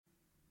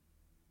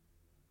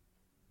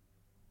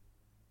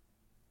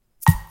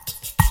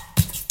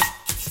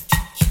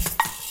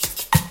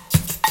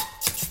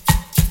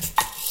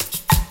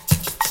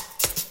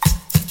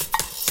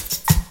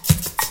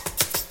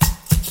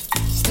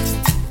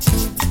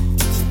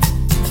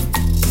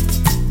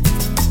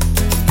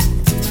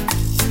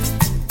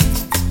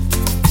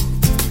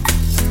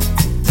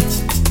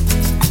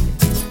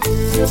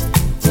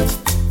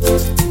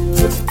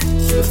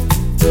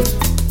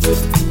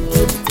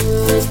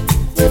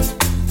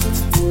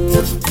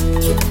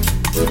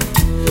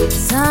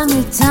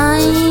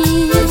Summertime,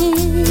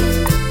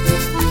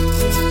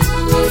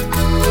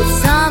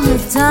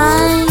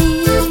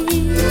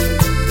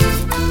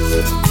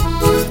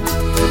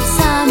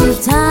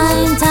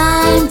 summertime,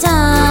 time,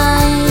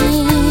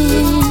 time,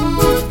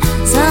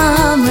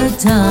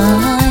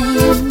 summertime.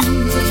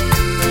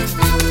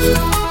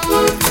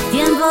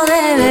 Tiempo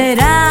de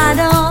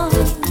verano,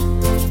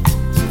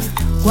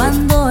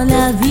 cuando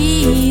la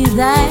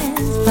vida es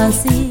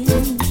fácil.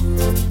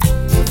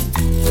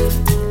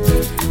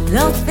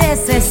 Los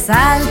peces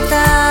saltan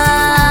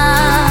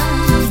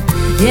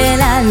y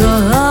el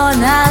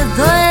algodón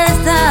alto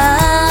está.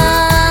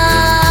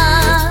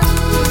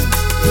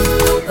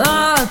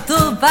 Oh,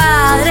 tu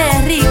padre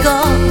es rico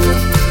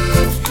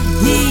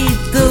y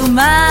tu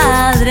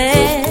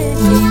madre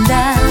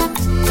linda.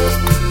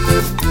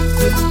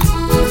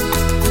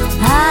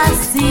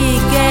 Así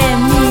que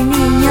mi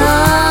niño,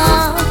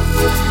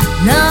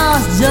 no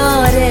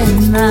llores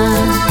más.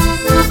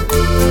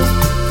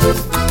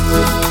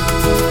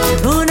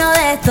 Uno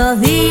de estos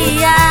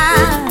días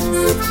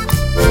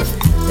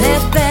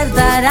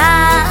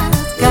despertarás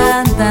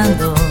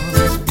cantando,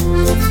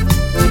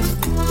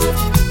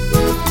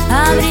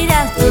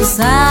 abrirás tus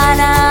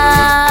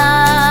alas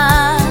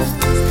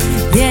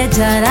y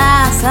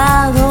echarás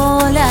a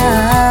volar.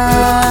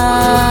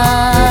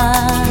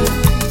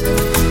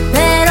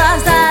 Pero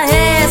hasta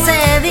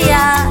ese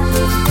día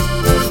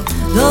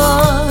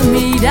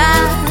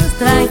dormirás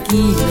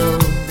tranquilo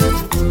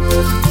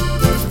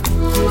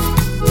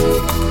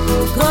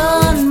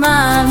con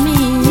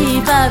mami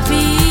y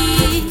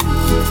papi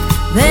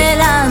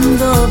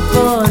velando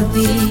por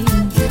ti.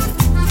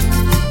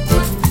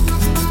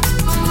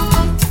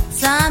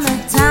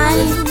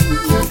 Summertime,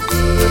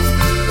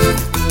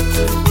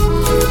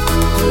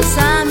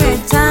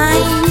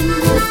 summertime,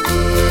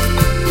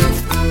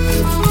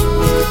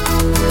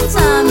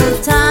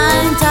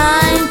 summertime,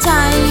 time,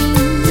 time,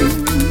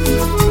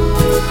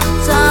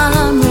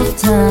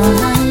 summertime.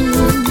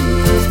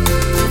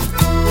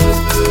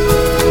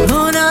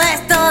 Uno de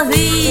estos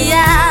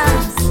días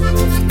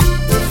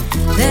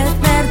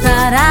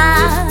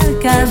despertarás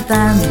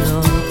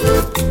cantando,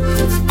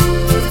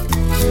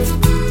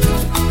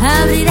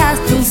 abrirás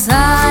tus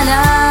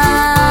alas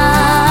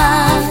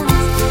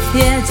y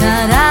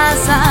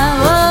echarás a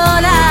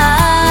volar.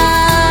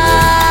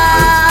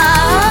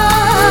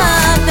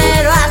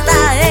 Pero hasta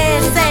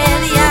ese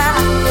día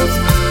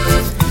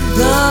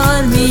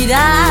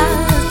dormirás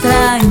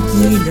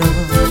tranquilo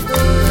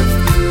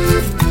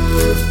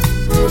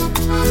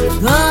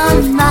con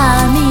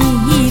mami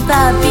y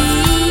papi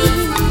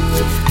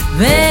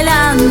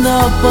velando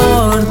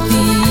por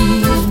ti.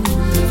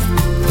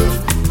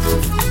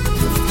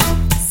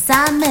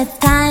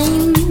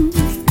 Summertime,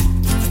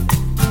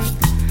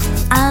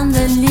 and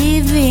the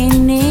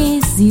living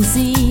is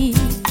easy.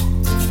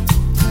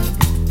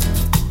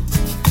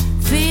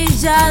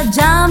 Fish are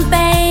jumping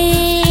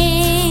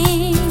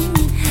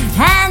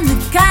and the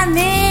sun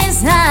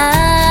is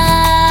high.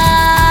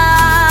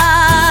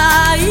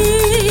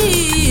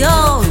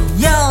 Oh,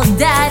 your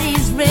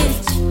daddy's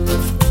rich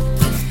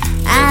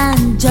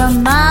and your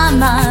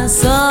mama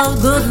so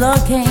good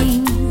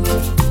looking.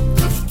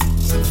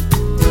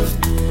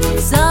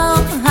 So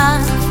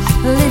hush,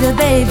 little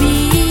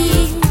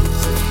baby,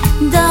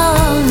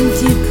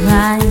 don't you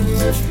cry,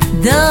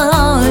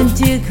 don't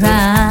you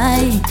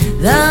cry,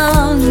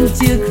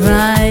 don't you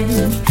cry,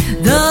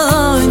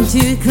 don't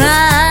you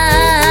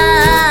cry.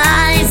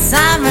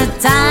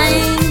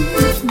 Summertime,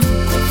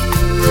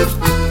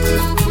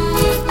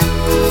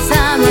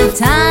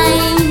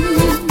 summertime,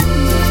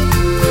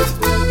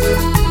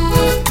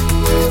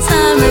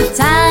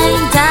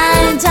 summertime,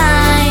 time,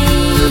 time,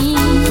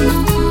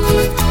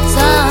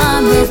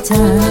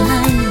 summertime.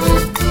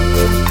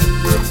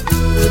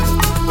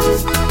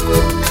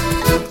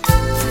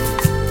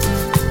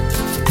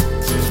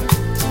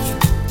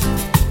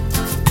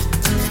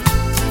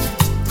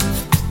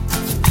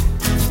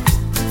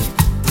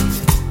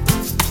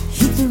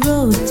 Hit the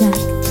road, Jack,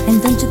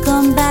 and don't you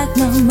come back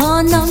no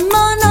more, no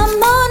more, no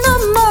more, no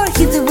more.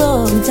 Hit the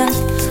road, Jack,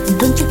 and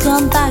don't you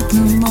come back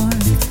no more.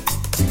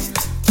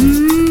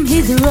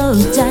 Hit the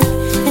road, Jack,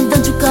 and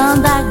don't you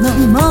come back no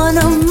more,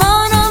 no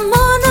more, no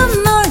more, no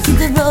more. Hit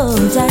the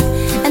road, Jack,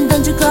 and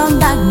don't you come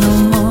back no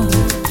more.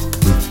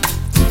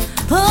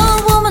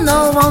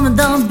 Oh woman,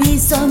 don't be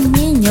so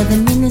mean. You're the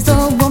meanest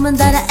old woman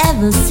that I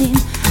ever seen.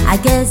 I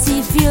guess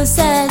if you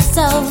said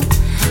so,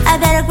 I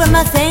better grab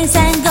my things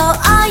and go.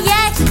 Oh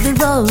yeah, hit the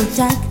road,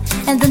 Jack,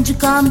 and don't you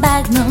come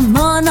back no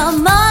more, no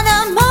more,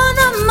 no more,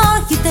 no more.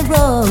 Hit the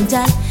road,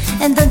 Jack,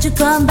 and don't you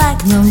come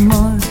back no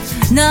more.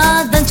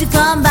 No, don't you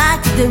come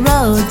back, hit the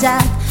road,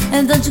 Jack,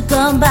 and don't you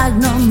come back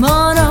no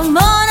more, no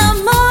more, no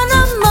more,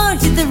 no more.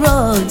 Hit the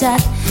road,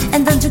 Jack,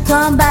 and don't you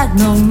come back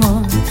no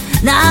more.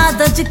 No,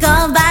 don't you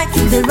come back,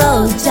 hit the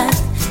road, Jack,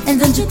 and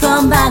don't you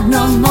come back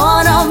no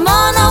more, no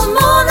more, no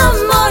more, no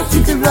more.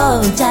 Hit the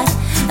road, Jack,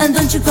 and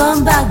don't you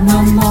come back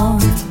no more.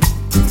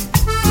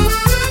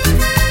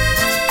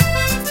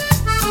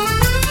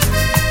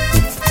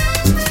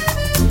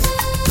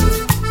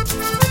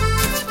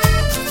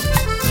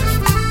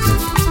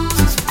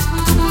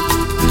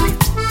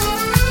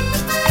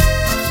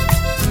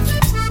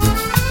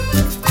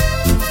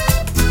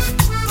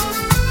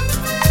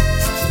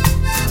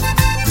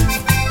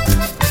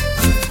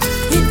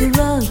 hit the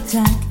road,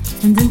 Jack,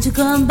 and don't you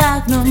come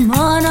back no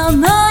more, no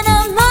more, no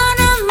more,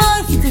 no more.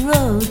 Hit the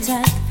road,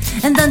 Jack,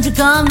 and don't you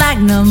come back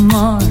no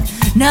more.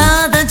 No,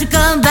 don't you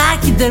come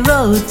back, hit the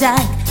road,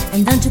 Jack,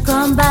 and don't you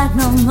come back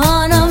no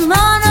more, no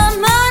more, no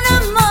more, no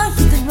more.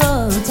 Hit the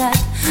road, Jack,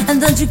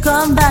 and don't you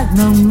come back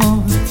no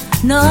more.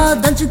 No,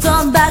 don't you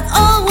come back.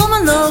 Oh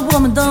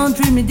woman, don't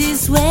treat me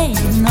this way.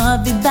 You know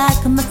I'll be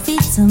back on my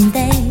feet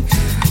someday.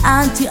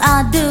 Until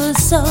I do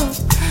so,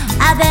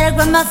 I better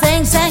grab my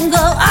things and go.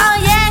 Oh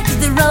yeah, hit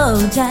the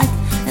road, Jack,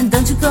 and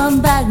don't you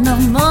come back no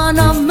more,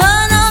 no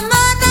more, no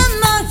more, no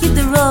more. Hit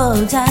the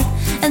road, Jack,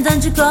 and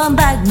don't you come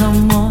back no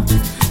more.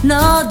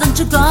 No, don't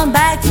you come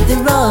back, hit the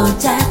road,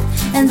 Jack,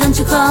 and don't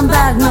you come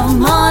back no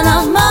more,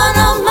 no more,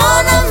 no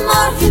more, no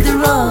more. Hit the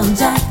road,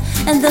 Jack,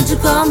 and don't you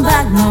come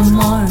back no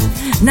more.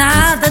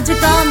 Now don't you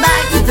come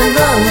back, hit the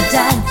road,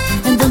 Jack,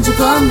 and don't you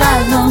come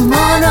back no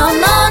more, no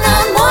more, no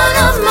more,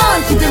 no more.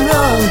 Hit the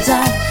road,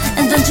 Jack,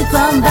 and don't you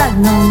come back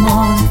no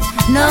more.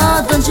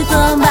 No, don't you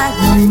come back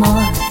no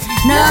more.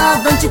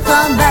 No, don't you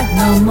come back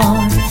no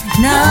more.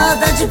 No,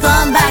 don't you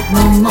come back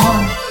no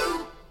more.